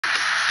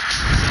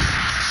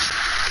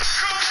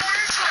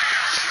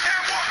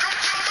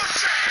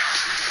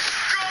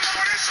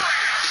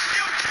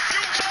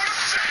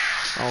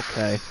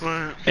Okay.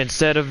 What?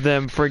 Instead of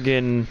them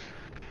friggin'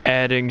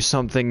 adding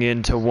something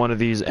into one of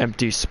these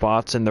empty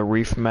spots in the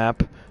reef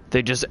map,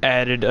 they just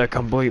added a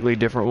completely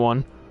different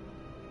one.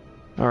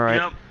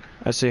 Alright. Yep.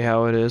 I see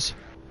how it is.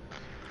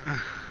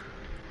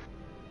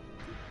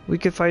 We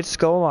could fight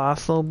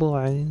Skull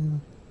boy.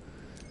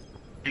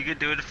 You could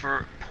do it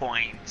for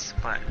points,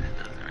 but it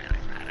doesn't really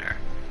matter.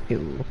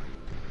 Ew.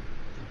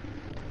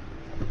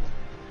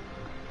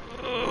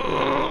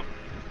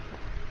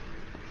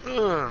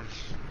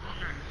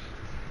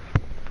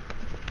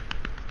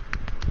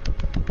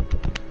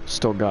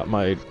 Still got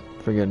my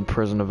friggin'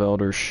 Prison of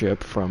Elders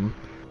ship from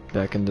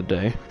back in the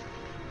day.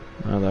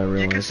 Now that I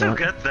realize You can still that.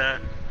 get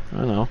that,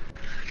 I know.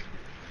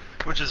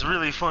 which is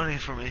really funny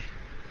for me,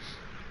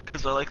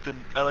 because I like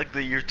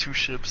the year 2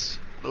 ships.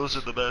 Those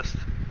are the best.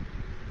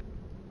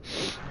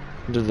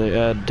 Did they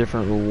add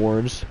different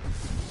rewards?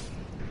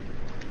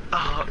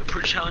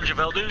 For Challenge of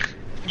Elders,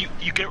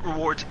 you get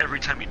rewards every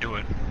time you do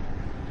it.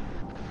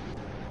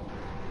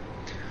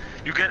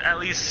 You get at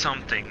least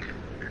something.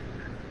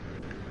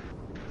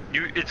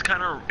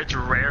 It's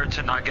rare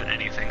to not get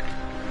anything,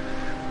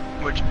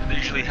 which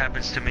usually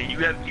happens to me. You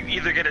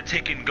either get a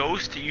Taken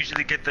Ghost, you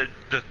usually get the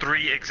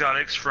 3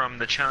 exotics from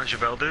the Challenge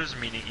of Elders,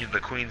 meaning the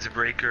Queen's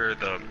Breaker,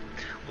 the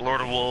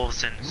Lord of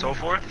Wolves, and so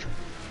forth.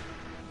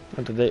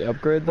 Oh, did they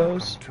upgrade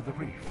those?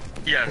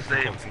 Yes,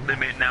 they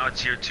made, now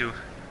it's year 2.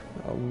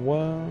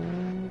 Well,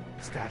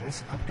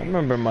 I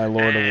remember my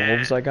Lord of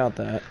Wolves. I got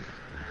that.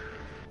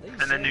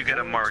 And then you get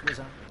a mark,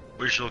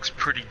 which looks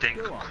pretty dang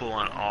cool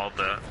on all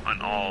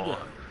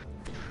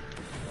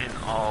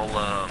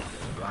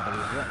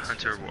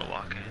Hunter,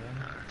 Warlock,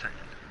 and Titan.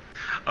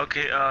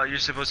 Okay, you're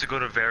supposed to go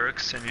to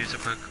Varix and you're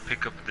supposed to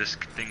pick up this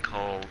thing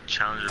called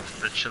Challenge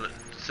of the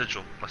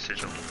Sigil.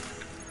 Sigil.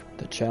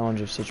 The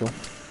Challenge of Sigil.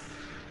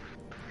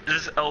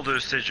 This is Elder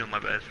Sigil, my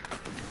bad.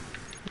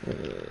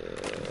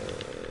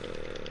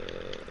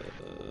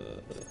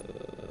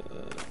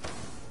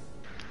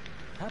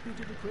 Happy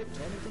to decrypt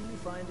anything you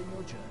find in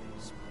your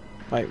journeys.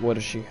 Wait, what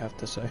does she have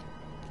to say?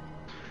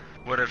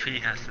 What if he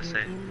has to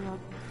say?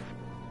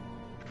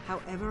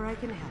 However I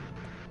can help.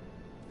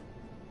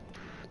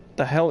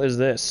 The hell is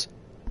this?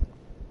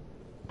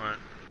 What?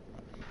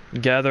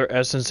 Gather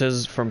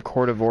essences from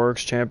Court of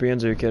Oryx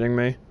champions. Are you kidding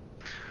me?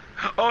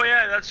 Oh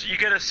yeah, you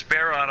get a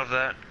sparrow out of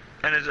that,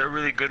 and it's a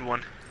really good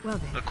one. Well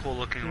then, A cool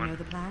looking you one. know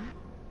the plan?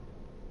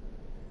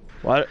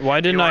 Why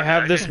didn't I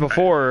have this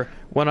before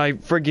when I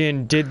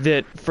friggin' did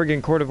that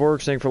friggin' Court of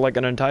Oryx thing for like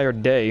an entire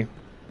day?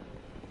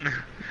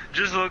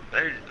 Just look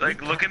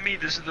at me.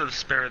 This is the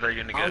sparrow that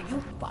you're gonna Are get.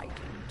 you fighting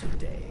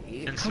today?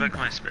 Inspect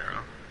my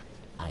sparrow.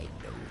 I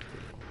know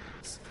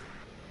things.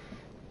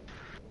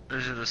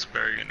 This is the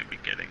sparrow you're gonna be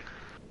getting.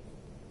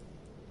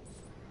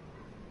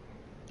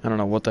 I don't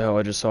know what the hell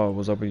I just saw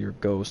was up with your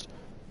ghost.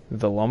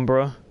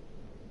 Velumbra?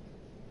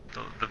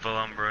 The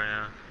Velumbra,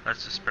 yeah.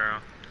 That's the sparrow.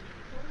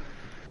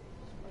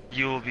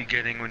 You will be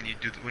getting when you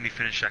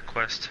finish that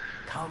quest.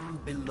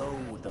 Come below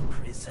the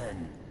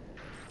prison.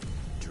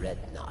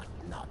 Dreadnought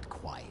not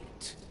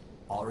quiet.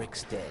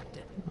 Oryx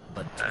dead,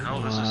 but The hell,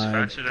 this is My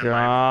faster than my...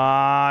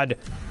 God!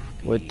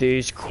 With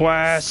these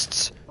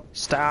quests!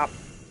 Stop!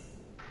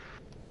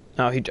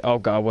 Oh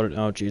God, what?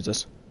 Oh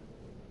Jesus!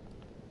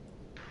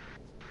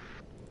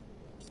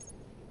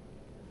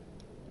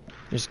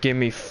 Just give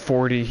me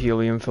 40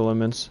 helium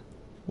filaments.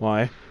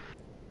 Why?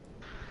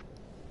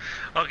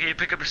 Okay, you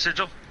pick up your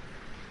sigil.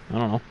 I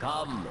don't know.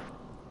 come,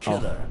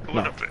 killer. Put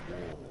it up there.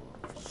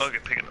 Okay,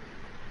 pick it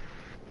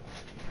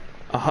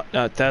up.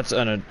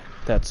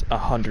 That's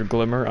 100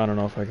 glimmer. I don't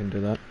know if I can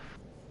do that.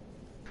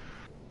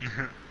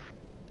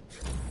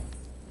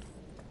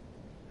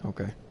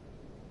 Okay.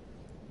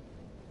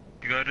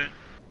 You got it?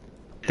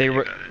 They Yeah,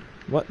 you got it.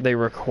 What? They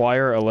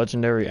require a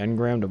legendary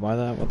engram to buy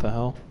that? What the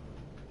hell?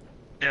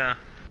 Yeah.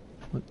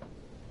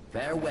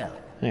 Farewell.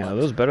 Hang on, are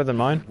those better than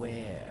mine?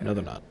 Where? No,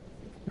 they're not.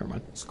 Never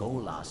mind.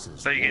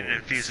 Skolas's But you can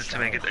wolves infuse it to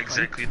make it shall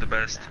exactly hunt the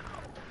best.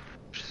 now.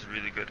 Which is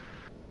really good.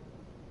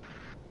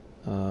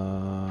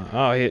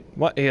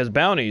 What? He has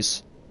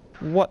bounties.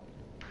 What?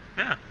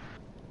 Yeah.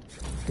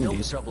 No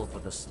These. trouble for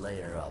the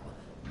slayer of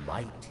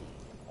mighty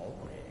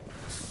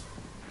Oryx.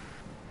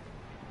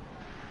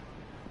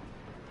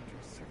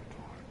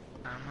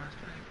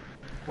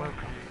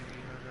 Welcome.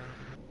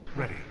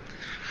 Ready.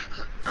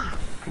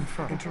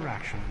 Confirm.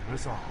 Interaction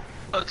resolved.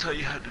 I'll tell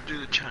you how to do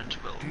the challenge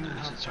of Do you elders.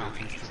 have It's really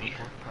bounties to easy.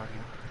 report,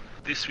 Guardian?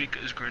 This week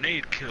is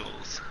grenade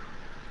kills.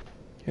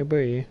 Hey,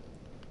 boy.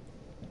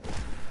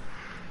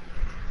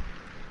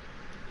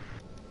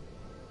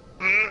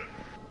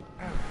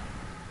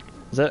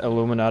 Is that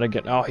Illuminati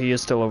get? Oh, he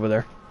is still over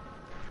there.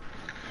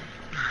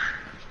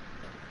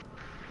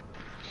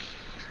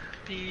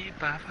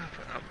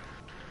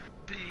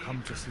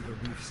 Come to see the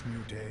reef's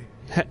new day.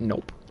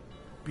 Nope.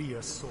 Be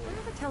a soul. Did I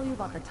ever tell you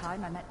about the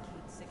time I met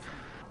Kate 6 months ago?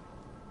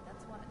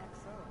 That's one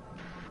XO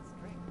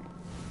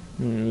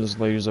string. This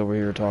lady's over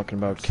here talking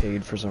about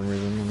Cade for some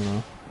reason. I don't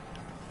know.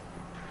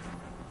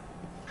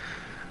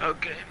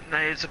 Okay,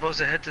 now you're supposed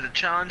to head to the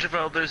challenge of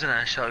elders and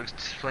I shall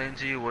explain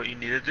to you what you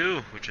need to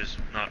do, which is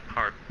not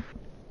hard.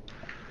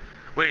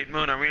 Wait,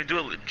 Moon, are we gonna do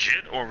it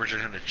legit or we're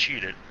just gonna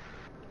cheat it?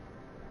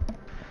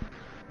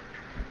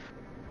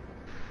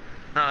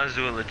 No, let's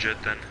do it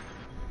legit then.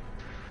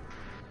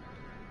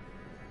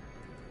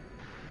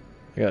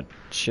 I got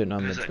shit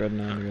on the Is it-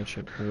 dreadnought. I got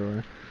shit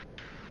everywhere.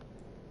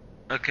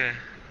 Okay,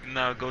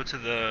 now go to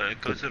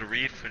the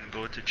reef and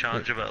go to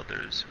Challenge of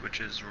Elders,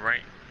 which is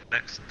right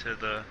next to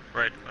the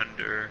right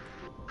under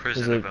Is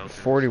Prison of it Elders.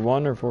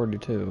 41 or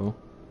 42?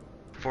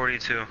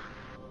 42.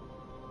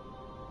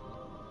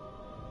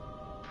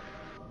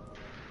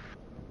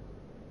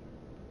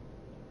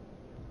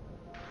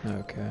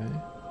 Okay.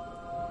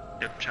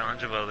 Yep,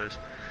 Challenge of Elders.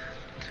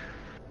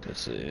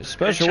 Let's see. In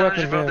Special Challenge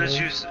weapon of Elders,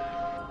 family. use.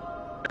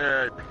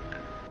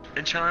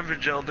 In Challenge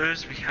of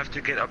Elders, we have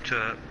to get up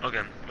to.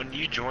 Okay, when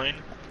you join,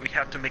 we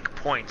have to make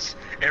points.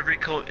 Every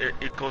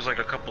it goes like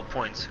a couple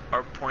points.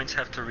 Our points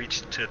have to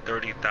reach to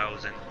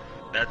 30,000.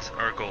 That's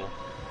our goal.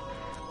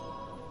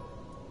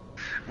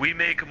 We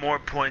make more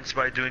points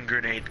by doing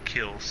grenade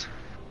kills.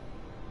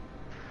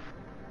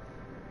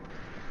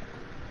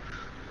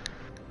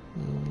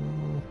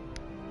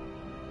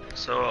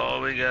 So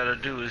all we gotta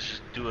do is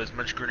just do as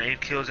much grenade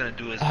kills and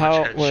do as much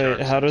headshots. Wait,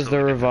 how does until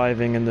the we get-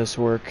 reviving in this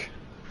work?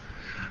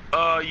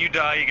 You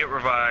die, you get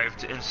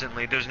revived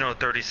instantly. There's no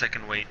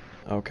 30-second wait.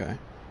 Okay.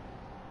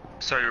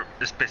 So you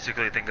just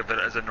basically think of it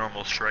as a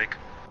normal strike.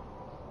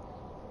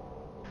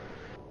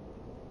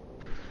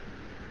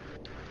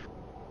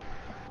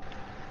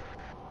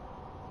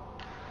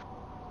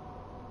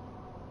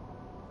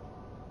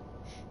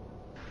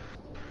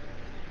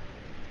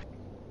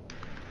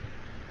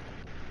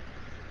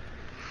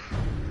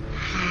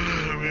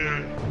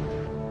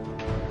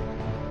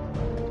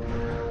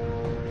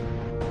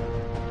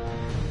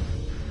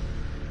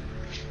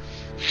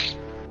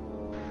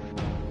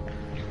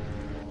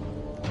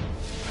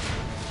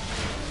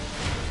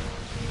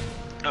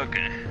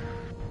 Okay.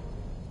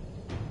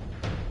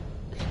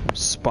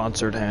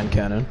 Sponsored hand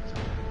cannon.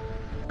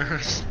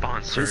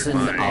 Sponsored Prison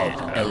by.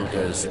 of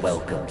Elders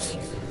welcomes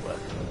you.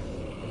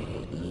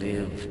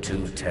 Live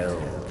to tell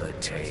the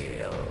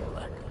tale.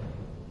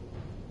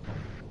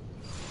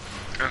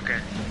 Okay.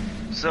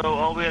 So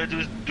all we gotta do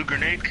is do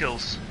grenade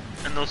kills.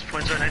 And those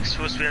points are next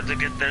to us. We have to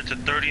get there to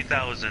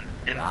 30,000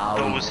 in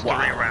those 3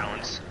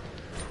 rounds.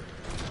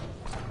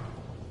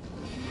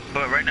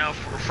 But right now,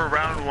 for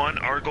round 1,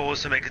 our goal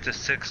is to make it to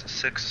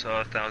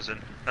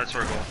 6,000. That's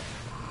our goal.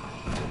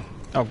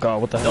 Oh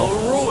god, what the hell?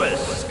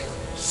 Ruisk,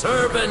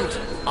 servant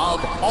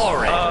of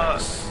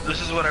Oryx. This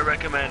is what I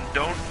recommend.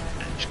 Don't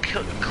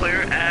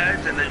clear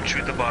ads and then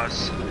shoot the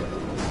boss.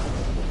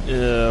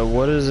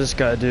 What does this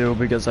guy do?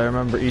 Because I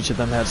remember each of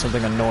them had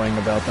something annoying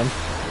about them.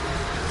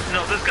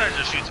 No, this guy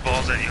just shoots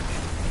balls at you.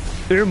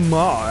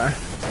 Umar.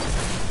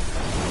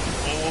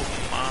 Oh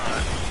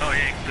my. Oh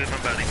yeah, you can my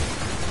buddy.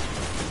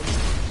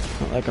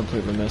 Oh, I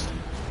completely missed.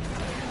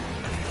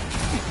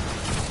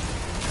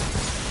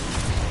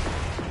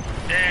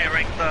 Yeah,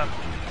 ranked up.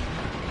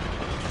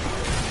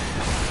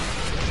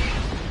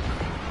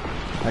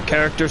 My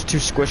character's too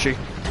squishy.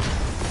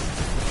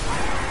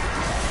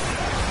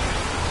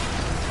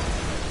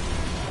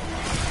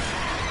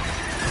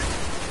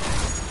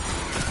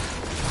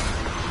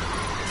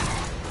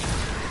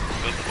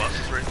 The boss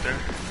is right there.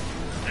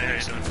 Hey, how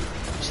you doing?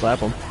 Slap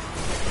him.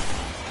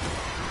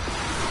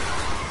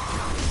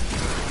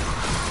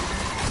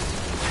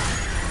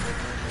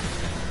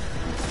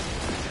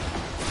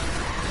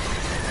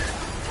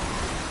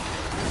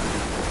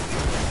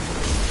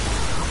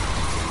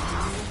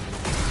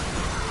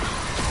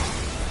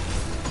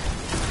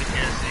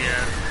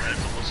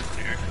 That's almost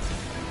clear.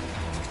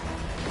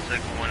 It's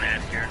like one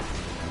ad here.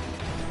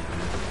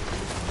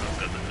 Oh,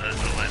 God,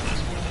 the light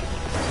was more than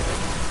one.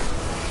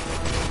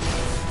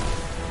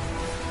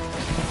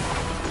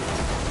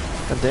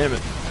 God damn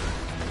it.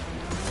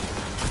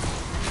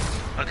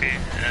 Okay,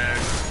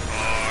 ads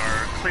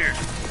are cleared.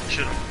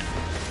 Shoot 'em.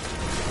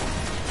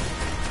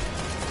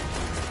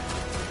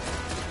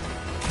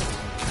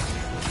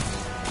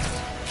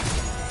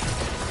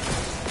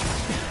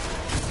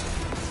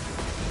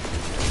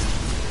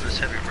 Just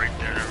have it right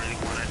there. I really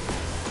want it.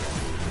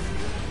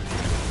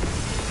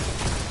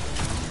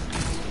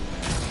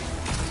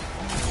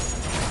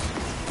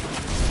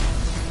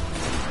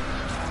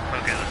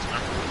 Okay, that's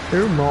enough.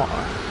 Umar.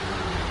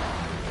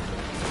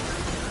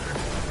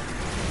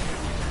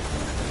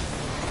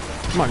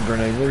 Come on,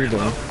 grenade, what are you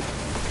doing?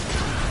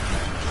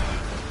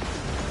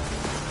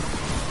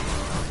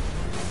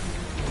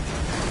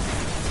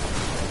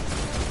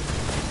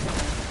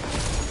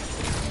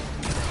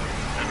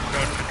 And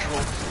crowd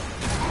control.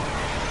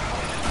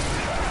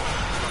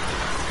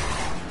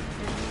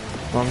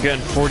 Well, I'm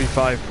getting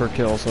 45 per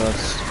kill, so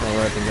that's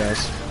alright, I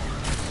guess.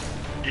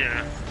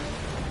 Yeah.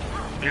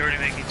 We're already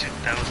making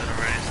 2,000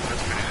 already, so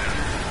that's pretty good.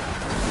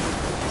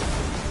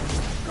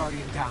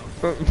 Guardian down.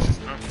 Oh,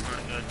 not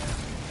good.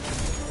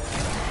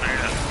 There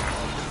you go.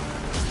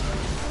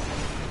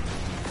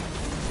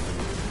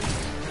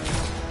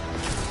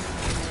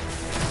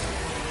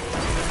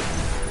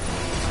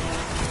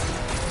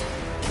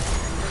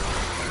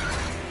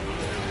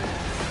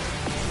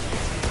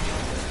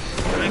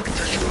 I think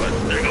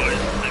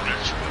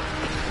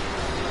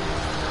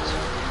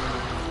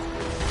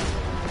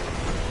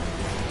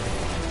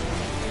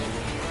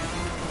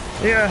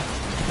Yeah.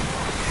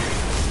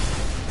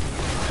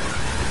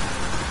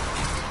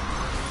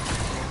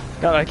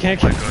 God, I can't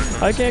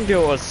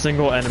kill a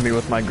single enemy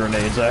with my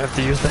grenades. I have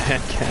to use the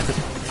hand cannon.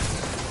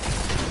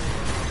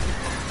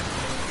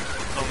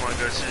 Oh my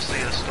god, seriously,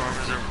 a storm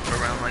is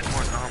around like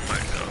one. Oh my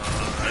god.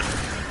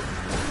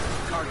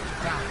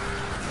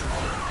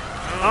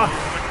 Ah,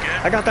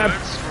 I got that.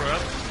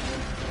 Scrub.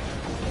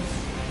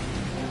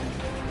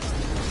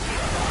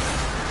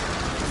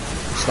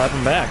 Slap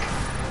him back.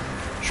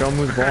 Show him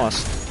who's the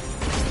boss.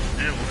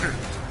 Ew.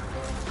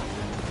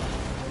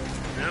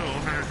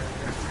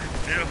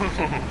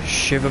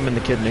 Shiv him in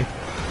the kidney.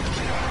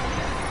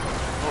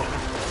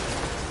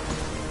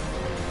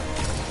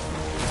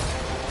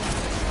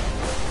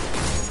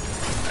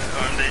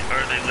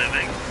 Are they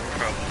living?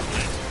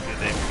 Probably. Do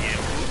they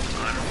mute?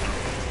 I don't know.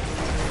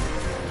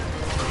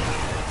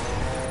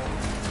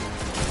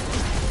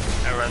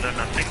 I'd rather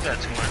not think that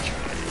too much.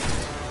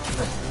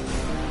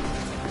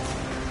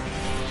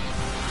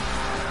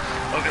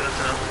 Okay, that's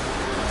enough.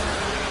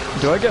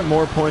 Do I get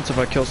more points if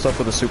I kill stuff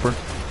with a super?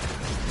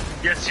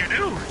 Yes, you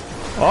do.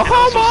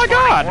 Oh my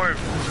god! Orb.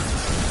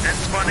 And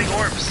spawning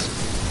orbs.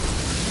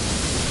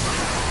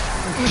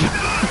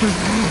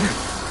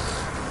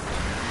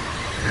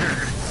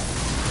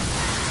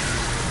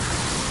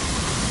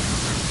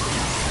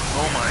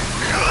 Oh my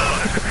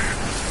god.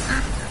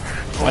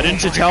 Why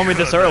didn't you tell me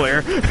this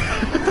earlier?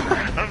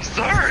 I'm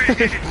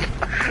sorry.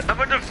 I'm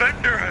a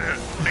defender.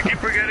 I keep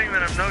forgetting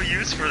that I'm no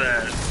use for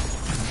that.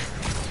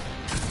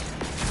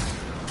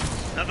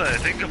 Now that I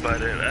think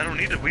about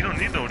it, we don't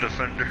need no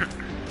defender.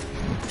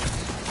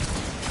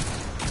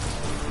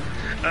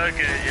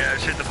 Okay, yeah,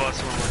 shoot the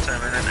boss one more time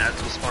and then ads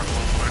will spawn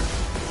one more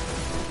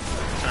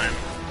time.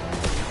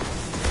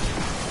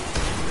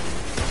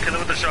 Kill it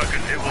with the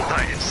shotgun, it will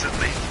die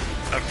instantly.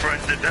 A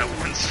friend did that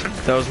once.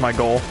 That was my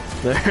goal.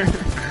 There.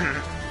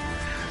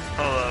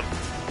 Hold up.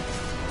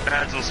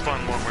 Ads will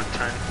spawn one more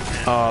time.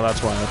 Yeah. Oh,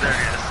 that's why. There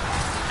he is.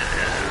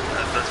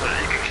 Yeah, that's what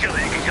you can kill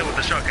it. You can kill it with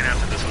the shotgun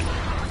after this one.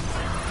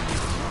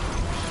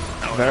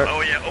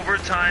 Oh yeah,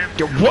 overtime.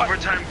 What?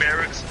 Overtime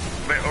barracks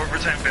will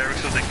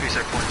increase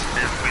our points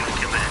if we don't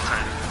kill it in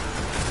time.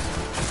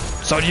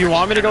 So do you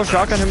want me to go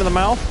shotgun him in the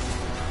mouth?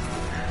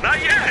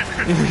 Not yet!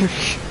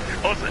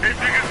 Also, if you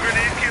can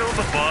grenade kill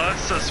the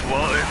boss as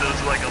well, it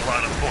does like a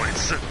lot of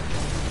points.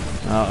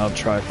 I'll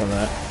try for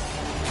that.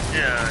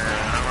 Yeah,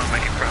 I'm not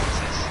making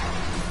promises.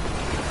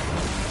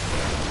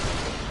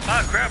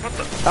 Ah, crap, what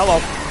the? Hello.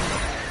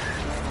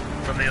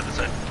 From the other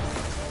side.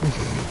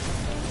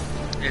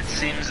 It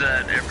seems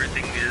that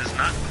everything is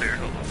not clear.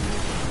 Hold on.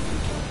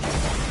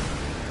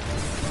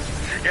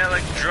 Yeah,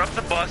 like, drop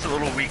the boss a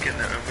little weak in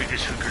there and we can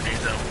shoot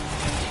grenades out.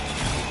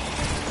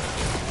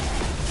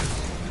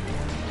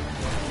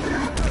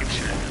 Keep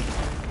shooting.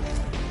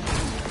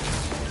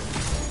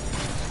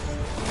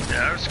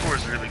 Yeah, our score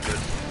is really good.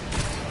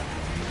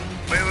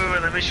 Wait,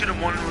 let me shoot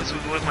him one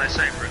with my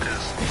sniper,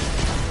 because...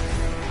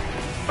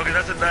 Okay,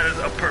 that is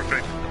a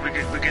perfect. We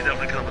can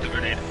definitely kill him with a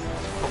grenade.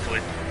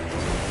 Hopefully.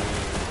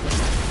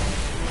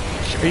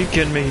 Are you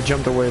kidding me? He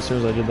jumped away as soon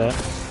as I did that.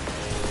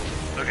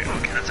 Okay,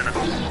 that's enough.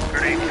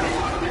 Grenade kill.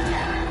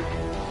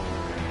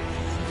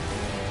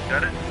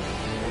 Got it?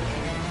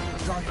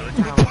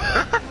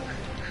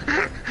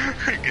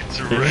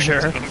 Gets wrecked.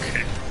 Sure?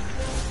 Okay.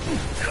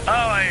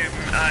 Oh,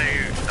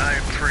 I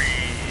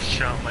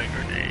pre-shot my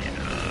grenade.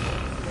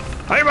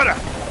 Hey, brother!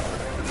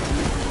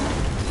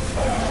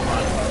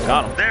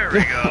 Got him. There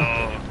we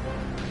go.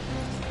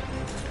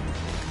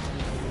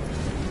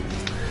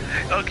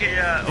 Okay,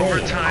 over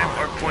time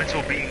our points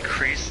will be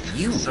increased.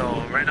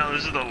 So right now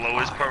this is the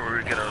lowest part where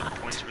we get our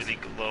points really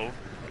low.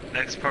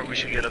 Next part we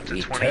should get up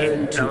to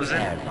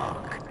 20,000.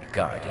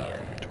 Guardian.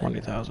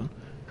 20,000.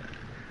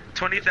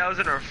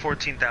 20,000 or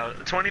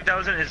 14,000.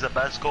 20,000 is the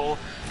best goal.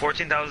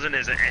 14,000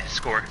 is an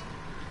score.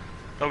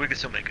 Oh, we can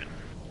still make it.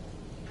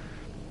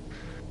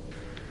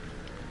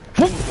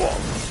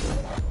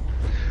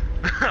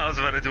 I was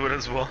about to do it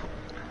as well.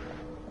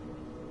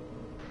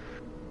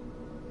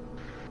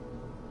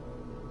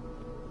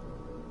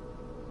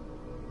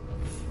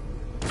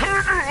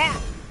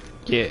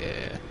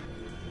 Yeah.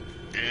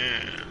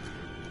 Yeah.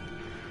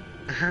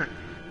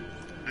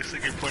 Looks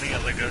like you're pointing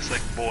at like us,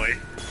 like boy.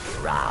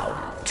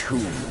 Round 2.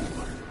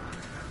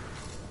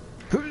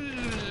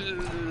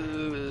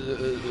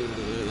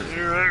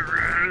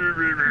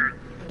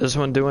 Does this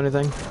one do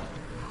anything?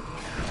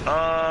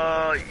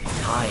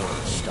 Time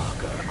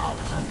Stalker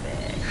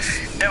Ultimate.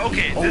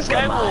 Okay, this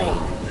guy will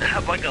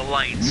have like a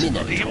light.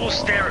 He will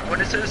stare, when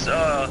it says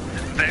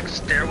Vex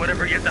stare,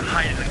 whatever, you have to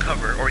hide and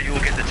cover or you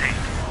will get detained.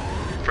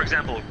 For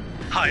example,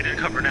 hide and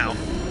cover now.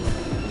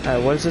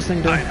 Alright, what does this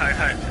thing do?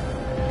 Hide.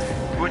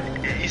 When,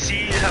 you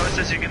see how it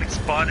says you get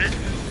spotted?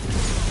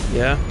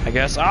 Yeah, I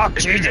guess. Oh,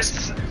 If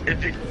Jesus!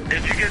 if you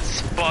get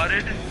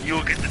spotted, you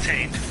will get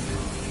detained.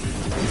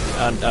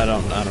 I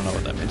don't know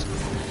what that means.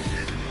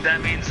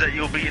 That means that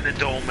you'll be in the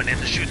dome and you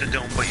have to shoot the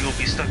dome, but you'll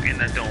be stuck in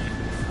that dome.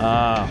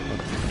 Ah.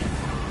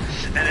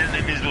 And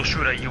enemies will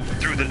shoot at you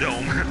through the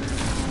dome.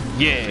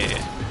 Yeah.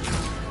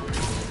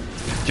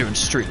 Doing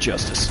street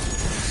justice.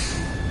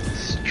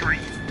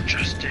 Street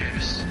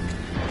justice.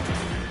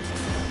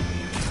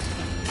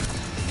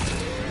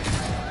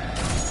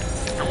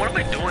 Now what am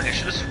I doing? I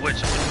should have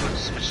switched. I'm gonna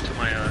switch to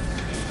my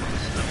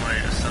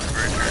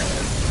Sunbreaker.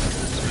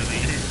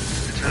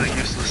 It's really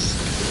useless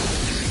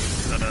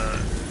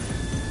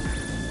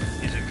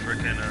using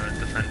frickin'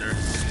 Defender.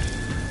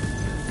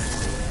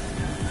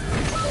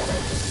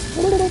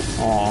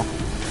 Aw.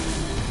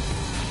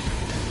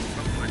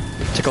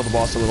 Tickle the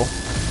boss a little.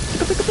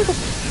 Tickle, tickle, tickle.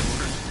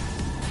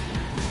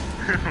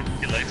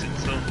 He likes it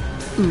so.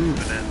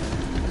 But then,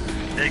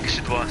 take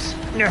shit boss.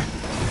 Yeah.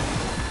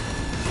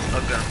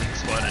 Oh god, I'm being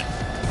spotted.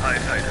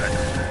 Hide.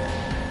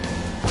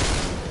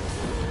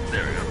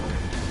 There we go.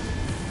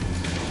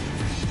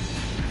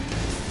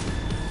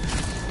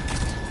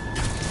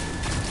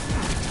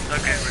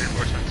 Okay,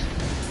 reinforcements.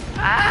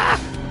 Ah!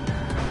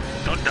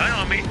 Don't die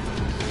on me.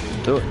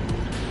 Do it.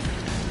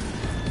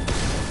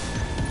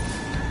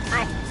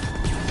 Bro.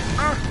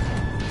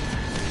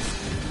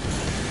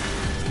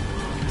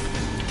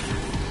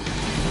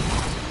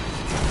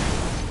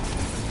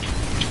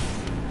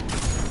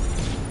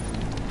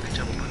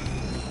 Jump.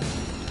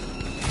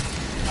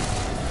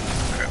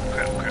 Crap.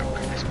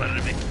 They spotted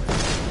at me.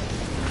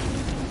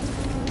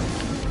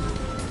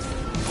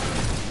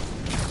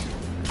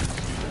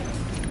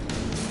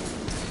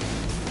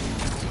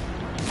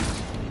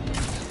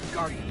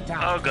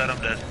 Oh god, I'm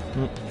dead.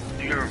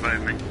 You can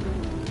revive me.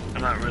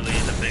 I'm not really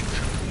in the big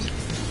troubles.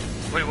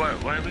 Wait,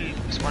 why are we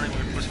spawning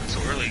reinforcements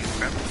so early?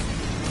 Crap.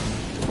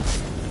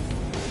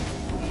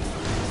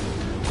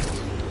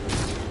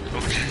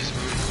 Oh jeez,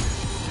 move.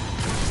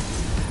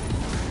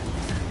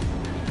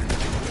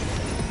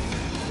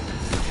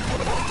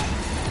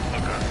 Oh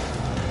god.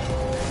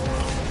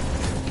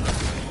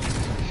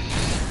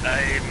 I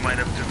might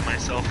have doomed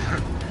myself.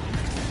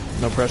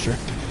 No pressure.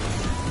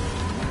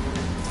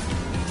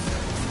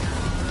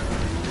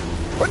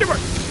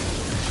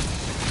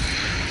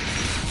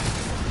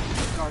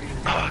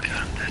 Oh god,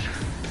 I'm dead.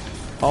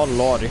 Oh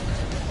lordy.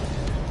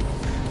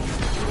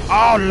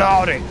 Oh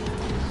lordy.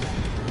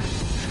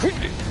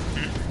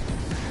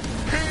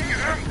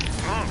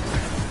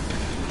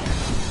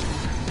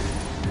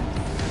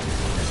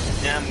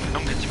 Yeah,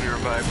 I'm good to be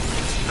revived.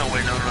 No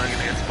way, no, I'm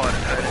gonna get spotted.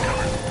 I had it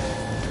covered.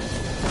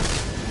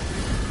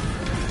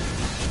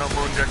 No,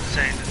 Moon got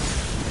detained.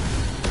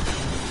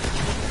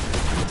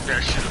 Yeah,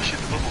 shoot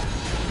the bubble.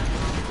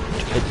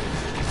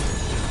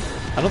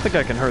 I don't think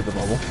I can hurt the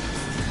bubble.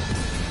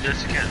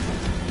 Yes, you can.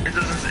 It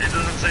doesn't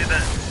say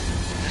that.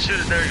 Shoot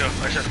it. There you go.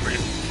 I shot it for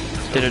you.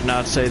 Did it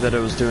not say that it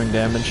was doing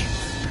damage?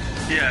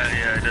 Yeah.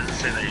 It doesn't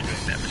say that you're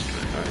doing damage to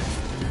it. Alright.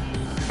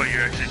 But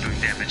you're actually doing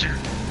damage.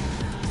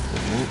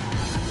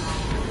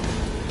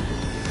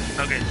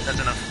 Okay, that's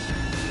enough.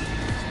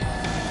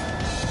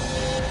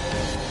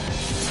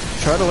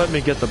 Try to let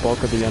me get the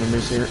bulk of the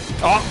enemies here.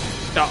 Oh!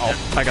 Uh-oh.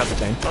 I got the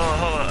tank. Oh,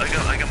 hold on.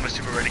 I got my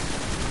super ready.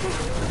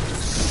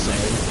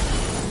 Same.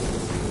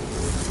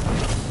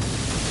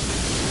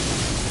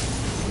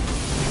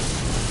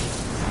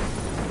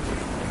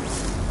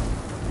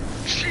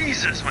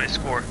 Jesus, my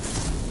score.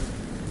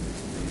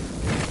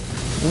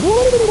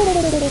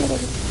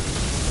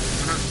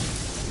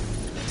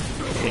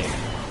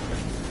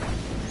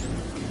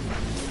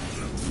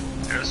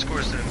 Yeah, the score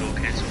is gonna go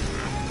okay so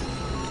far.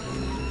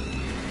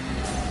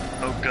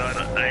 Oh god,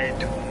 I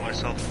do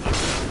myself.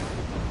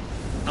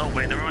 Oh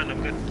wait, never mind,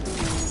 I'm good. I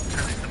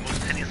think the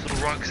most tiniest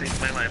little rock saved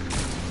my life.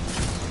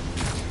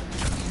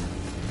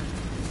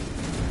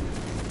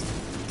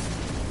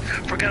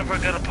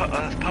 Forgot to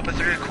pop a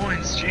 3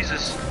 coins.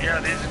 Jesus. Yeah,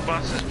 these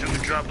bosses do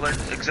drop like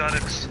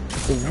exotics.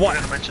 What? I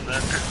forgot to mention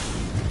that.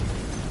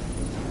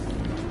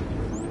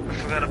 I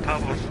forgot to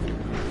pop a...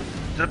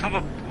 Did I pop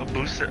a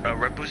booster, a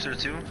red booster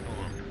too? Hold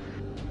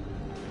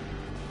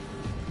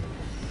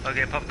on.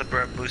 Okay, pop the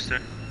red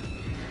booster.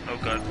 Oh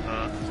god,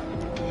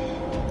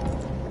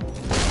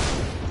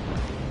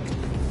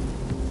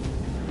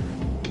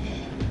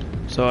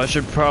 So I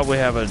should probably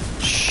have a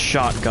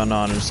shotgun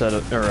on instead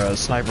of, or a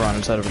sniper on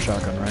instead of a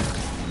shotgun, right?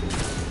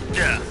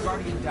 yeah.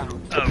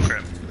 Oh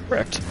crap.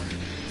 Wrecked.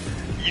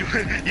 You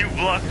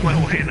blocked my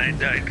way and I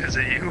died because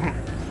of you.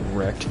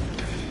 Wrecked.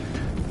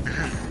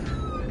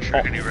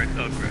 Shrek wrecked.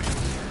 Oh crap.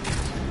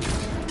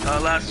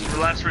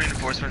 Last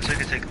reinforcement, so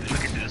we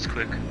can do this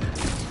quick.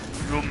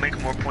 We'll make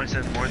more points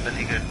than more than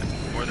he could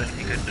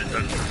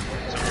deduct.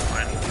 So we're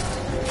fine.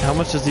 How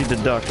much does he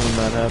deduct when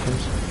that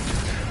happens?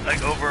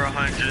 Like over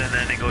 100, and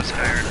then it goes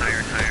higher and higher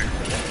and higher.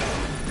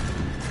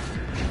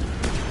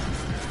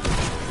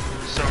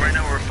 So right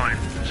now we're fine.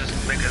 Just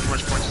make as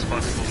much points as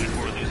possible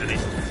before we lose any.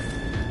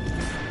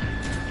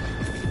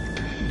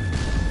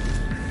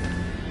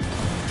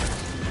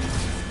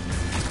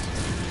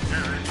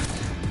 Alright.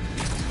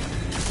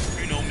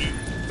 You know me.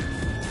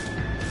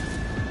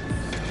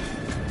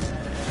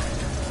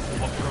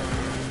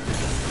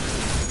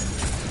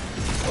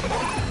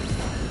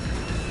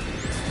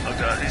 Oh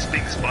god, he's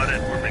being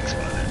spotted. We're being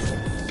spotted.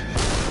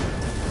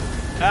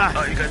 Ah!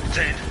 Oh, you got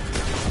detained.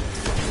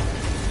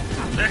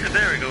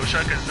 There we go.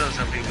 Shotgun does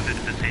help you with the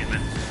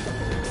detainment.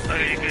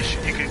 Okay, you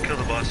can kill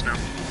the boss now.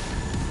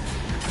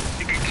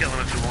 You can kill him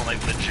if you want,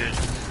 like, legit.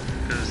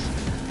 Because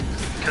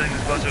killing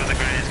this boss with a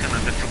grenade is kind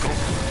of difficult.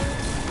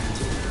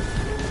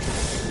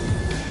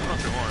 Not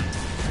if you want.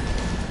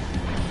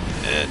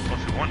 Well,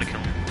 if you want to kill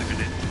him with a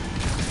grenade.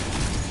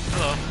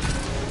 Hello.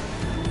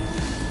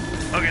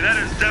 Okay, that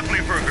is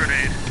definitely for a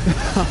grenade.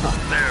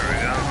 There we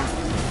go.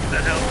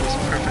 That health was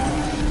perfect.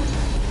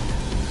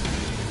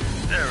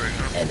 There we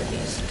go.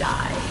 Enemies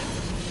die.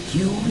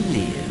 You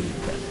live.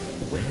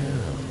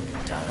 Well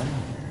done.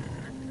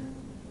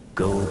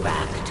 Go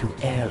back to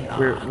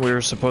airlock. We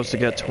were supposed to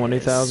get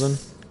 20,000.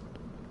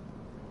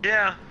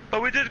 Yeah,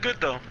 but we did good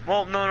though.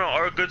 Well, no,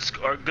 our good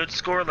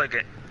score, like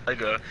an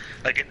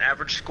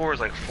average score is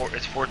like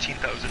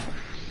 14,000.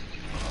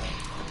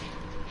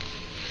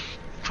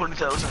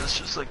 20,000 is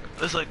just like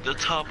the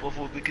top of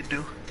what we could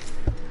do.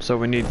 So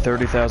we need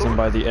 30,000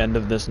 by the end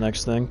of this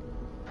next thing.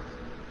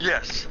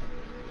 Yes.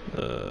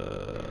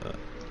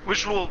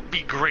 Which will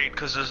be great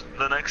because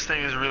the next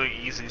thing is really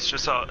easy. It's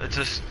just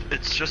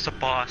a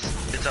boss.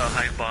 It's a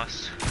high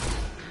boss.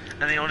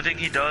 And the only thing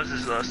he does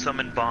is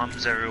summon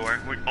bombs everywhere.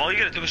 All you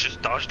gotta do is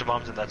just dodge the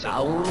bombs and that's it.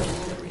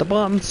 The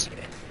bombs.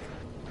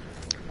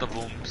 The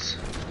booms.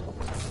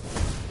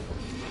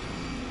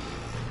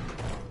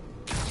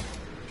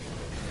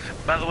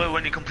 By the way,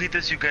 when you complete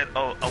this, you get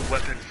a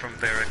weapon from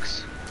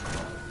Barracks.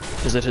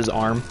 Is it his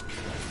arm?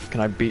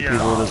 Can I beat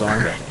people with his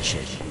arm?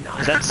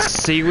 Is that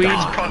seaweed?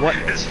 What?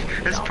 His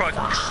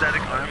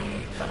prosthetic arm.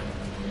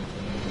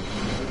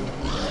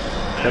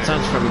 That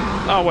sounds from.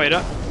 Oh wait,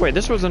 wait.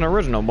 This was an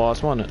original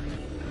boss, wasn't it?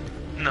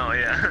 No,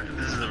 yeah,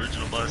 this is the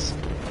original boss.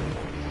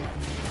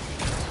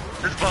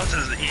 This boss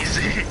is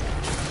easy.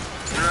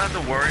 You don't have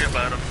to worry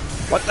about him.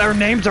 What? Their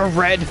names are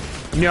red.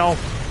 No,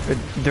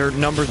 their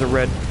numbers are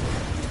red.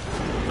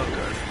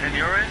 Okay. And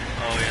you're in?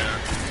 Oh yeah.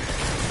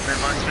 That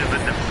must be a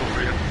bit difficult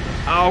for you.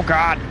 Oh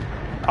god.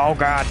 Oh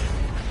god.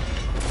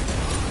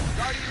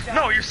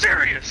 No, you're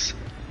serious.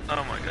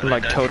 Oh my god.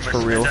 Like Toads for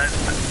real.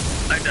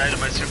 I died in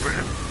my super.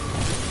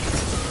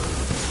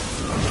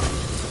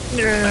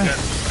 Yeah.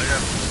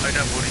 I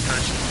got booty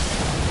touched.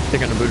 They're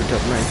gonna booty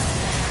touch me.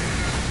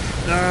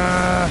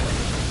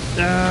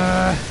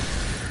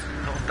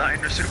 Don't die in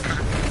your super.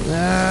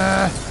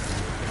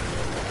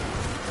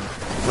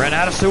 Ran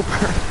out of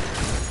super.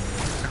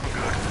 Oh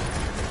god.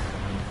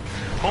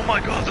 Oh my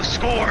god, the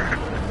score!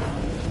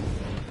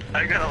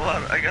 I got a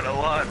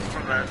lot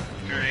from that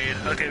grenade.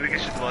 Okay, we can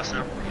shoot the boss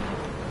now.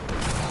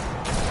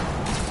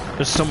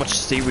 There's so much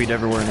seaweed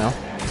everywhere now.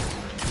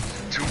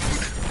 Dude.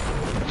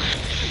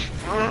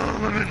 Oh,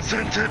 I'm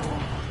incented.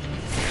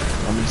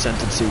 I'm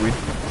incented seaweed.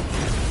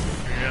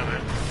 Yeah,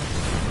 man.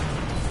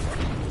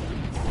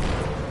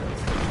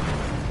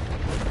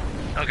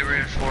 Okay,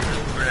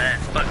 reinforcements for that.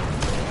 But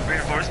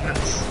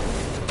reinforcements.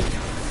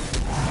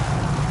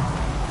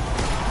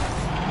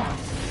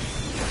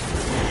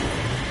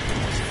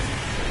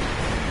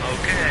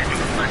 Okay.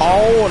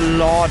 Oh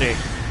lordy.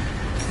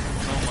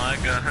 Oh my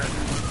god.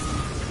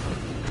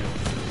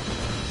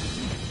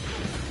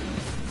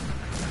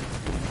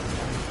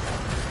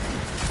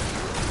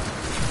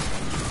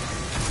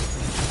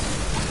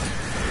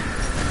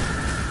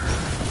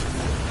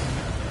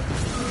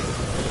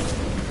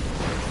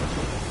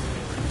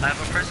 I have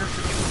a present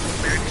for you.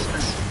 Merry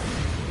Christmas.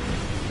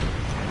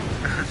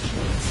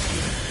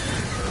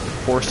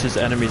 Force his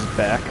enemies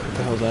back. What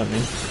the hell does that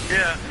mean?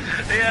 Yeah,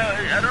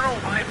 I don't know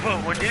why,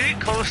 but when you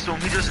get close to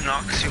him, he just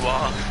knocks you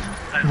off.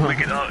 And we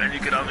get up, and you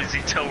can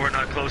obviously tell we're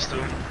not close to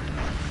him.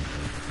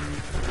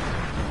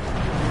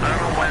 I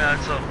don't know why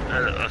that's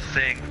a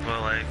thing,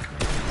 but like...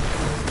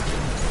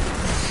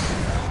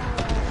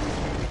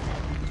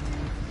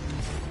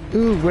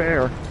 Ooh,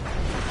 where?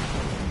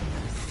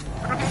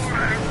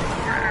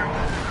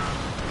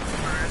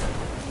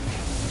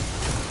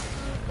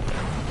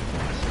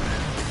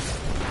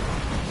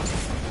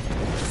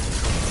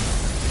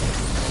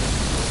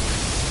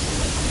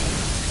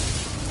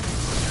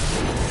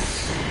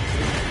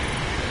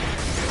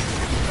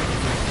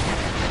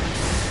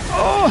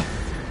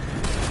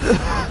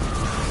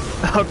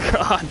 Oh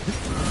god.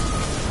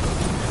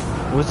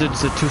 Was it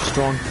too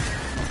strong?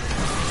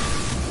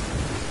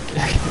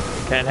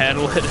 Can't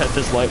handle it at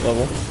this light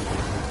level.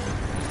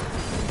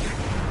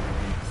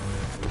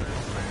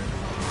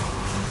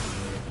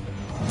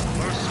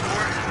 Our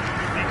score is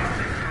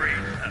great,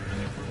 to be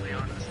completely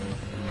honest.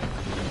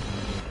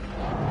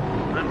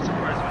 I'm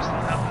surprised we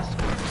still have this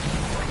score.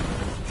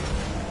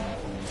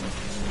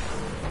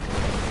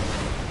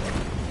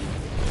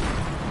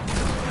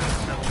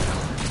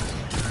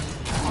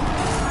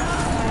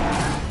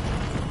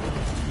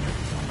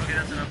 Okay,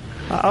 that's enough.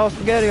 Oh,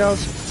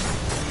 SpaghettiOs.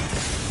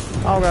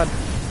 Oh god.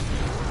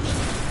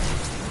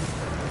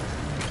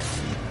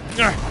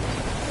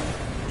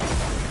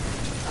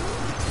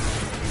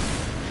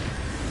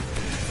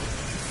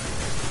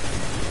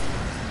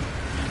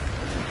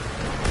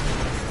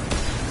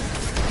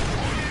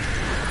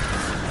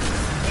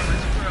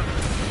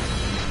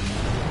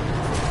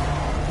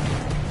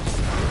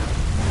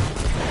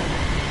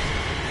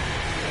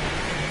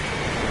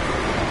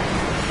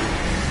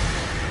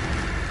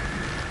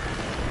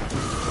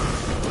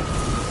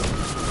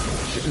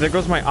 there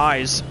goes my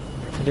eyes.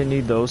 I didn't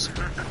need those.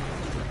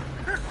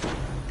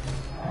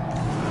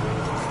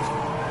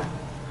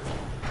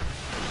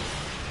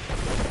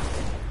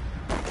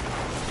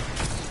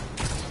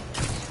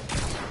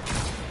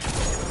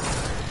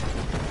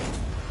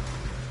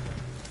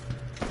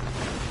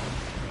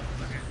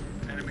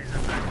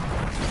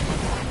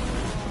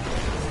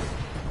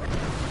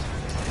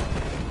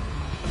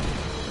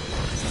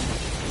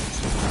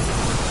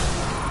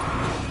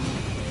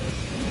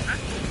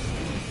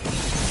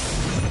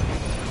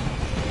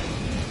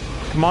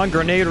 Come on,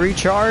 grenade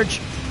recharge.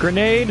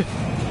 Grenade.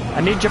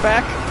 I need you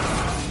back.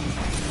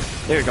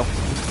 There you go.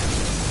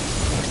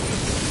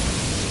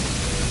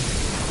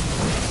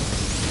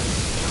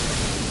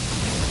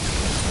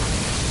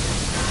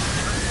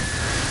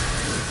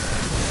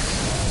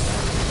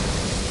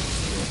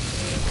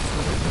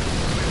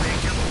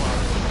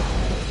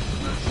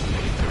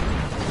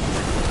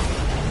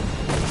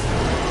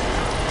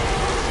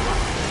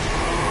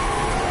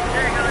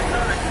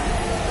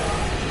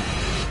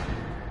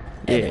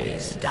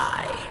 Enemies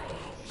die.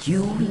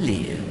 You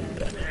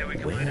live. Yeah, we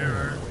Well completed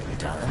our...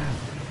 done.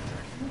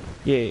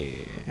 Yeah.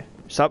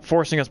 Stop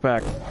forcing us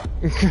back.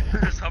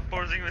 Stop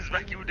forcing us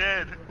back, you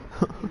dead.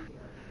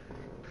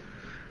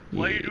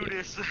 Why you do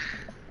this?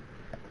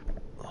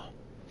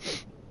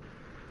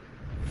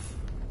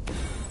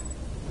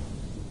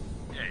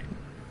 Hey.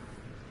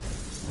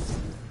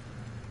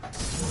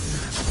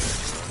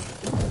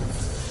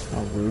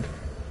 How rude.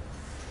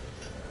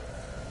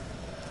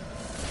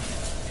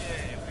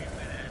 Yeah, we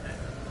made it.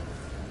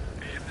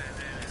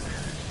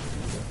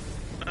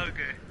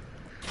 Okay.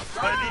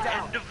 By the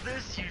end of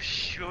this, you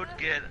should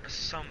get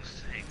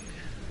something.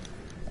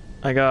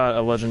 I got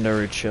a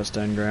legendary chest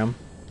engram.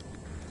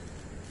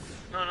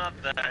 No, not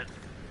that.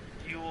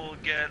 You will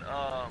get,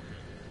 oh,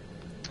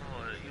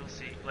 you'll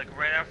see. Like,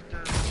 right after,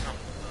 you'll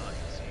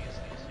see.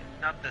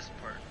 Not this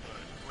part, but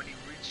when you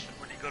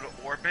go to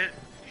orbit,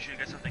 you should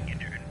get something in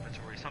your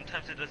inventory.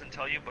 Sometimes it doesn't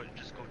tell you, but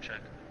just go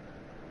check.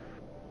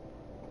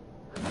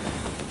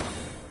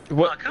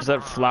 What Oh, is that?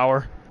 on.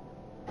 Flower?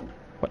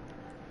 What?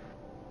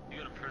 You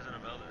got a prison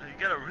of elder. You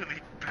got a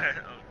really bad,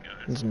 oh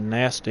god. It's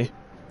nasty.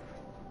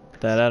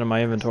 Get that out of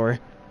my inventory.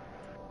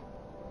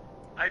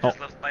 I just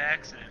left by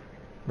accident.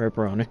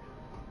 Ripperoni.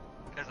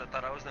 Because I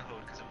thought I was the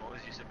host, because I'm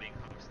always used to being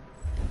host.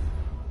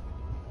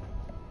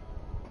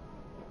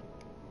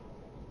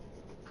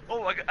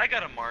 Oh, I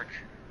got a mark.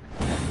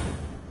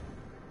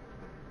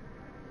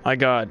 I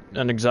got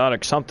an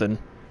exotic something.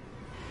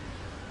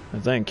 I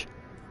think.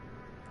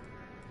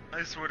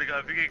 I swear to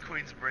God, if you get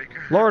Queen's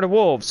Breaker. Lord of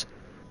Wolves.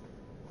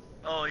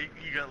 Oh, you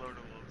got Lord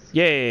of Wolves.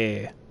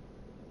 Yeah.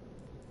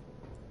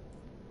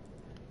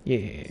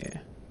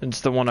 Yeah.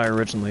 It's the one I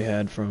originally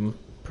had from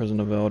Prison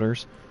of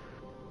Elders.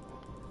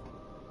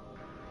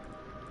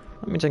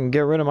 That means I can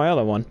get rid of my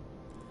other one.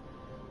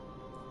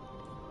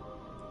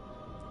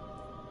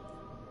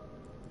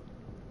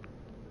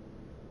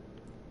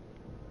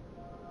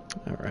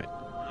 Alright.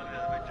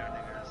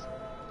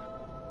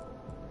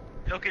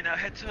 Okay, now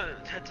head to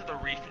the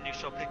reef and you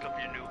shall pick up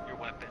your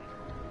weapon.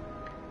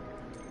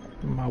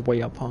 My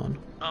way up on.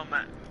 Oh,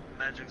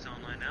 Magic's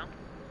online now.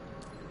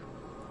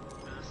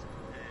 Just in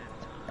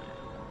time.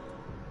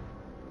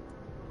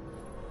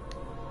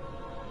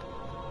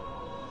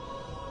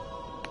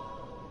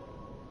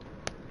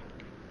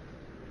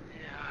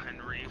 Yeah,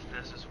 and reef.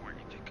 This is where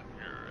you pick up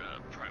your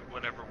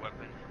whatever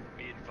weapon.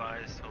 Be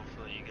advised.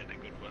 Hopefully, you get a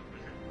good weapon,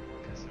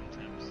 because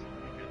sometimes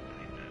you get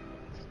really bad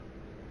ones.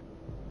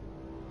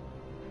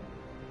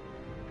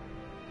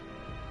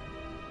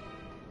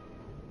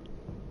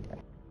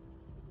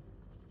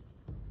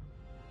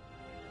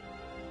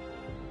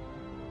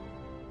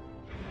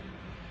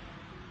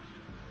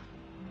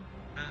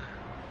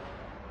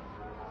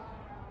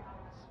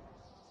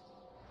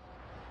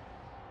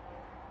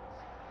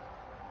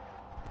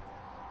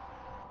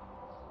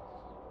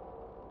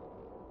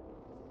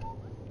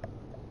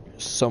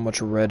 So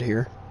much red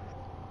here.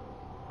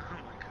 Oh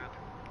my god.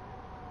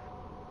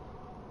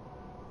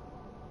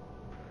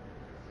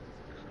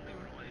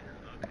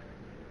 Okay.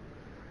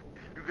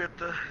 You get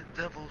the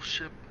devil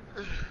ship.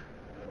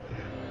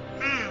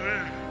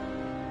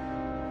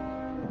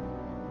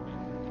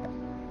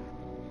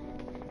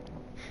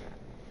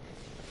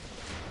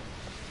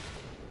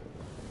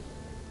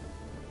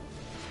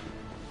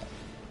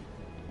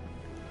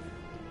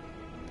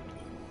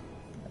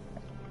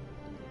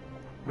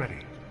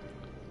 Ready.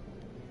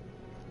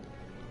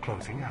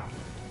 Closing out.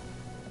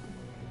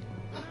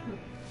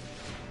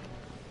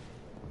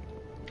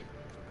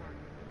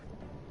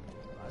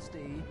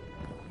 Rusty?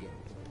 Yes.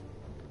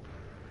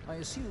 I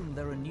assume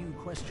there are new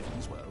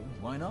questions. Well,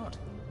 why not?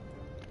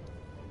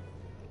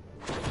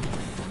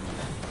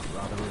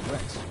 Rather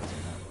regrets letting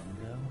that one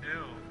go.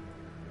 Ew.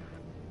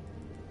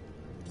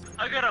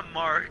 I got a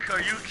mark.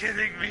 Are you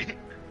kidding me?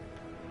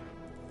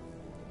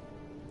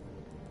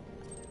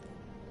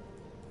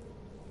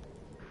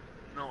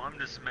 No, I'm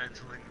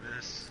dismantling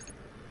this.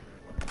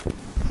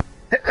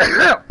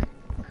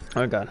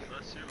 Oh god.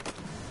 Bless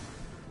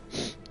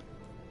you.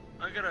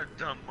 I got a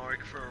dumb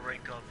mark for a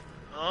rank up.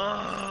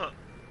 Ugh.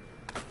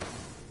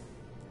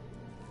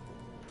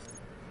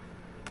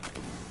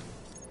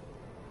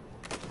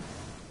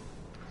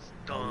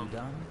 dumb.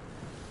 done?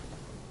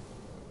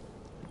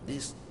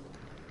 This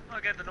Oh,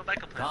 I got the no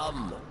backup plan.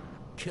 come,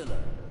 killer.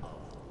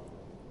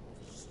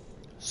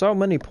 So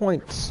many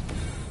points.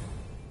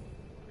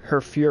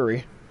 Her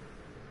fury.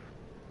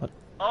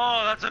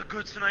 Oh, that's a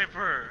good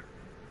sniper.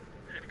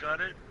 It got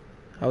it.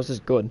 How's this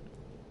good?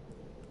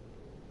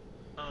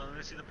 Let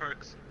me see the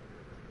perks.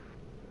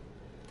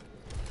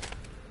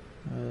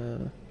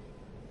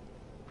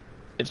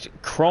 It's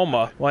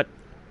chroma. What?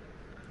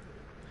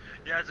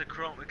 Yeah, it's a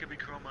chroma. It could be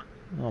chroma.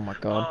 Oh my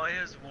god. Oh, it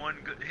has one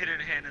good hidden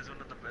hand is one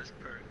of the best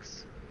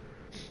perks.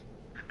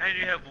 And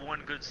you have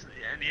one good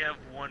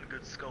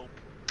scope.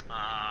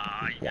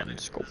 Ah, you got One it.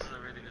 scope. This is a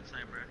really good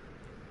sniper.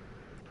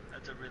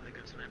 That's a really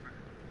good sniper.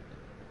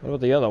 What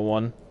about the other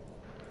one?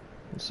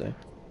 Let's see.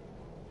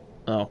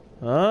 Oh.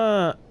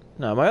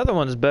 No, my other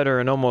one's better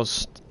in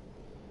almost...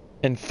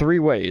 In 3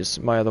 ways,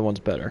 my other one's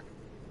better.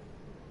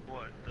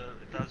 What? The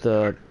 1,000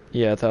 yard?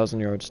 Yeah,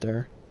 1,000-yard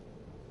stare.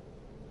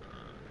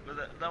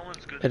 But that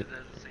one's good. It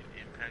has the same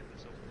impact and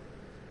so forth.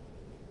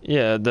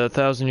 Yeah, the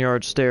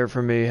 1,000-yard stare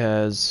for me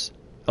has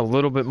a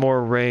little bit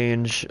more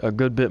range, a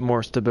good bit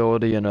more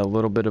stability, and a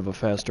little bit of a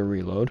faster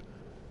reload.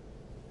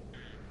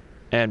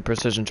 And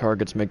precision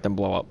targets make them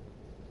blow up.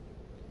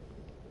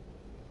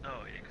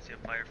 Oh yeah, because you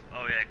have fire.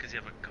 Oh yeah, because you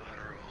have a gun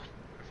roll.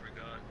 I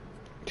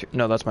forgot.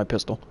 No, that's my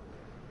pistol.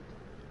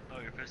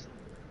 Oh, your pistol.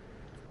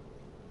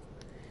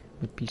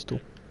 My pistol.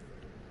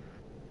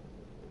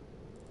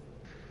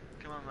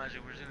 Come on,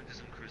 Magic. We're just gonna do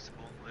some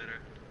Crucible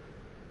later.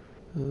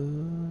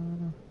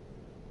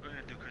 We're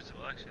gonna do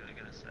Crucible actually like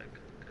in a sec,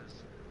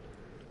 because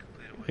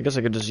I guess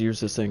I could just use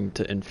this thing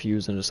to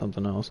infuse into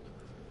something else.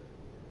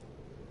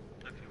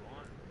 if you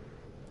want.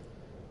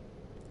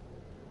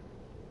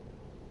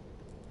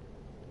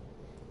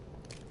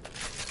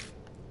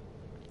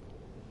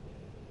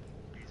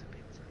 Pizza.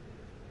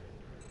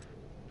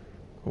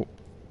 Oh.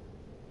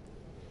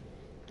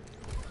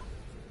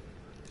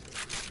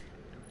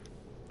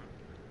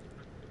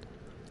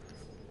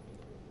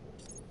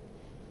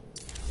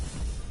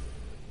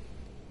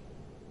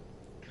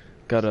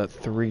 Got a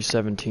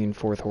 317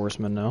 fourth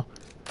horseman now.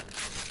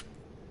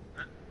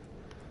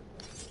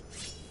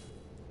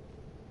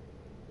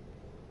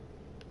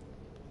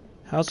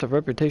 House of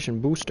Reputation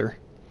booster.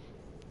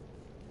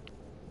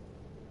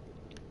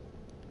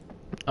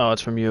 Oh,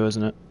 it's from you,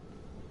 isn't it?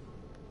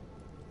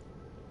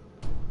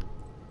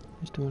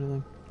 Just do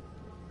anything.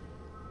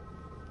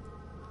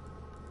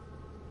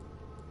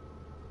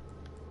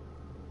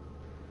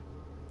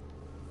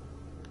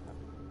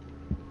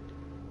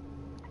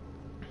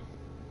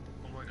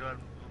 Oh my god,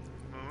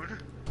 Moon?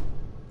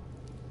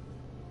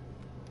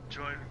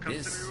 Join, come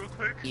This to me real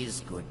quick.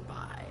 is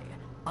goodbye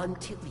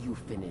until you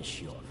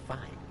finish your fight.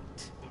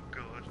 Oh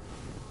god.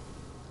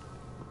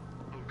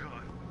 Oh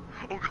god.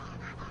 Oh god.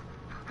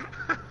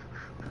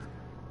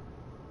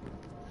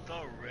 It's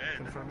all red.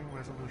 Confirming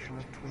resolution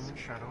of Twin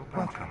Shadow.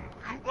 Welcome.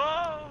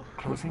 Whoa!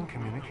 Closing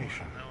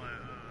communication. No,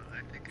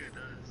 I think it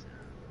does. Yeah.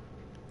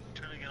 I'm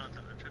trying to get on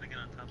top. I'm trying to get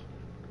on top of it.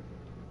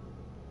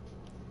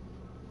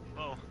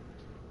 Oh.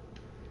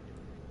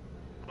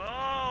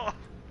 Oh!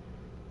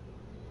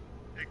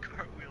 It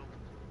cartwheeled.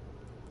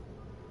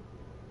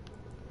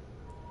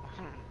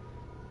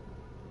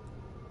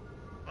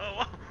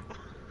 Oh!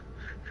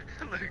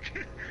 Look.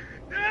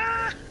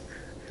 Ah!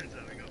 It's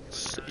having a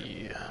Let's fun time.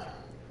 see.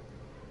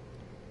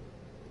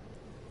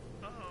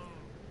 Oh.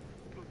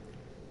 Poop.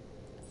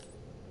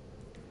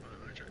 Oh,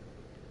 let me try.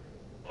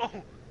 Oh!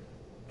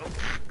 Oh!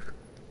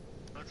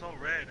 That's all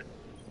red.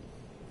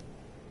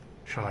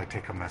 Shall I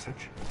take a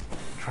message?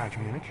 Try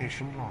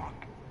communication log.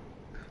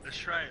 Let's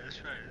try it. Let's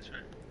try it. Let's try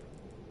it.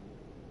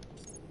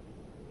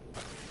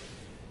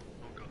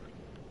 Oh god.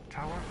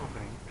 Tower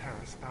opening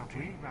Paris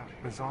bounty.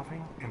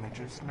 Resolving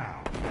images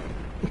now.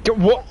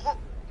 What?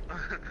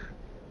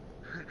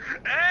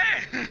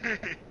 Hey!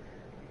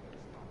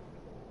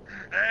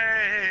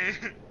 Hey!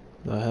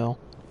 The hell?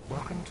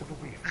 Welcome to the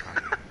reef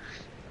party.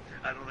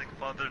 I don't think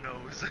Father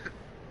knows.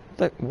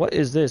 Like, what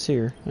is this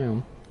here? Hang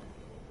on.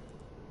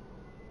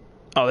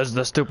 Oh, this is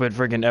the stupid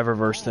friggin'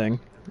 Eververse thing.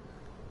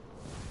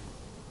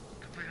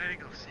 Complete hide and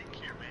go seek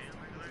here, man.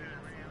 Look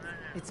at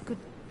that. It's good.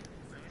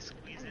 Let me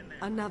squeeze in there.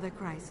 Another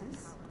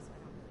crisis.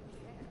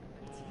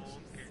 Oh,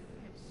 okay.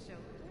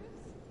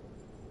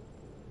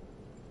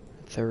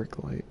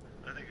 Etheric light.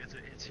 I think it's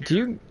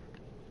here.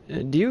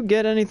 Do you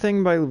get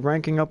anything by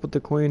ranking up with the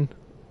queen?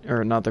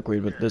 Or not the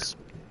queen, but this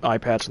eye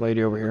patch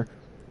lady over here.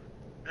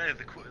 Hey,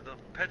 the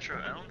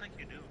Petra, I don't think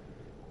you do.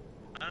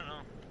 I don't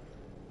know.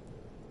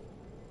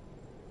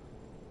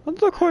 What's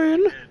the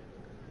queen? Dead.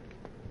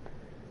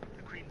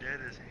 The queen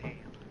dead is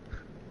hate.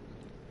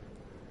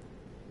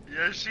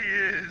 Yes, she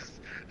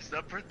is.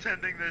 Stop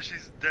pretending that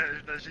she's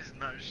dead. That she's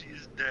not. She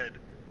is dead.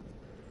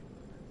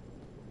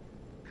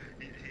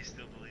 He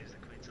still believes the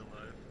queen's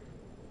alive.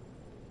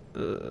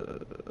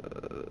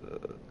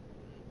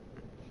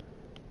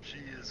 She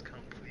is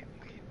completely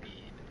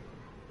mean.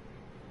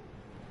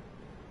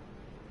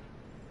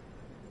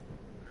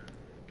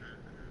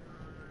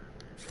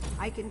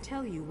 I can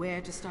tell you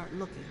where to start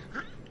looking.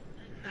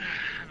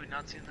 I've been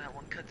not seen that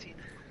one cutscene?